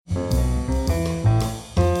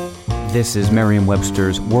This is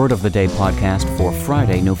Merriam-Webster's Word of the Day podcast for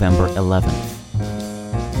Friday, November 11th.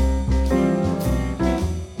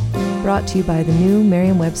 Brought to you by the new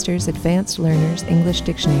Merriam-Webster's Advanced Learners English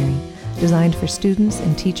Dictionary, designed for students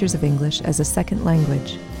and teachers of English as a second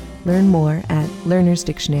language. Learn more at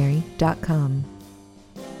learnersdictionary.com.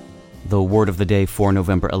 The word of the day for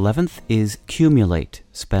November 11th is cumulate,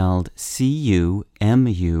 spelled C-U-M-U-L-A-T-E.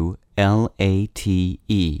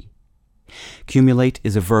 Cumulate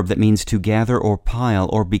is a verb that means to gather or pile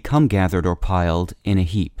or become gathered or piled in a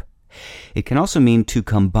heap. It can also mean to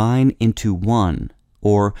combine into one,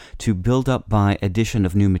 or to build up by addition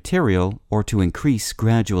of new material, or to increase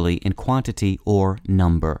gradually in quantity or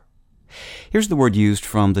number. Here's the word used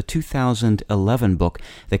from the 2011 book,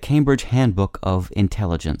 the Cambridge Handbook of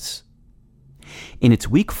Intelligence. In its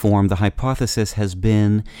weak form, the hypothesis has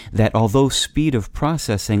been that although speed of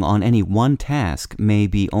processing on any one task may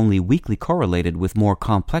be only weakly correlated with more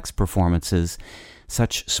complex performances,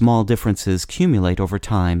 such small differences cumulate over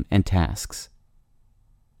time and tasks.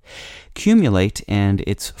 Cumulate and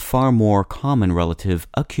its far more common relative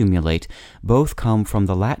accumulate both come from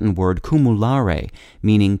the Latin word cumulare,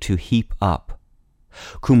 meaning to heap up.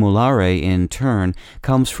 Cumulare, in turn,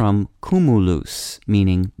 comes from cumulus,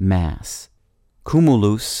 meaning mass.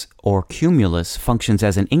 Cumulus or cumulus functions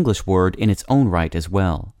as an English word in its own right as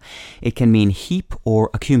well. It can mean heap or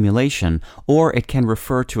accumulation, or it can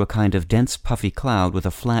refer to a kind of dense puffy cloud with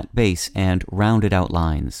a flat base and rounded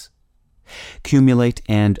outlines. Cumulate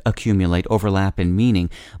and accumulate overlap in meaning,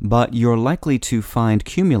 but you're likely to find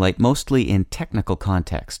cumulate mostly in technical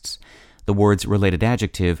contexts. The word's related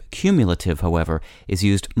adjective, cumulative, however, is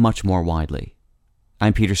used much more widely.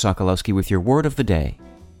 I'm Peter Sokolowski with your Word of the Day.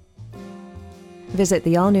 Visit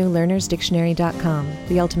the all-new learnersdictionary.com,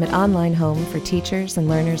 the ultimate online home for teachers and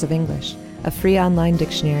learners of English. A free online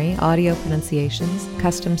dictionary, audio pronunciations,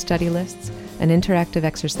 custom study lists, and interactive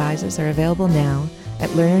exercises are available now at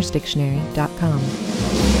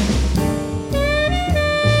learnersdictionary.com.